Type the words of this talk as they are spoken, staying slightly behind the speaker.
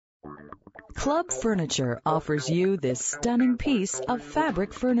Club Furniture offers you this stunning piece of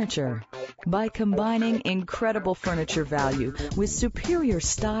fabric furniture. By combining incredible furniture value with superior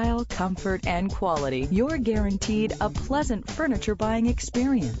style, comfort, and quality, you're guaranteed a pleasant furniture buying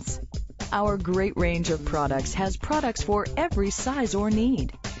experience. Our great range of products has products for every size or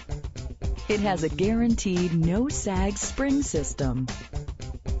need. It has a guaranteed no-sag spring system.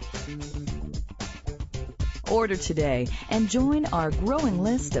 Order today and join our growing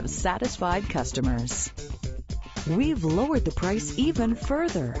list of satisfied customers. We've lowered the price even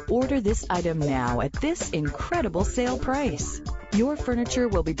further. Order this item now at this incredible sale price. Your furniture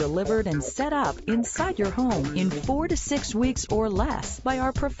will be delivered and set up inside your home in 4 to 6 weeks or less by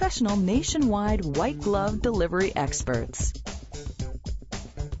our professional nationwide white glove delivery experts.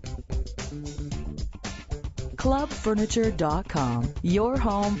 Clubfurniture.com, your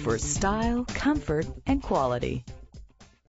home for style, comfort, and quality.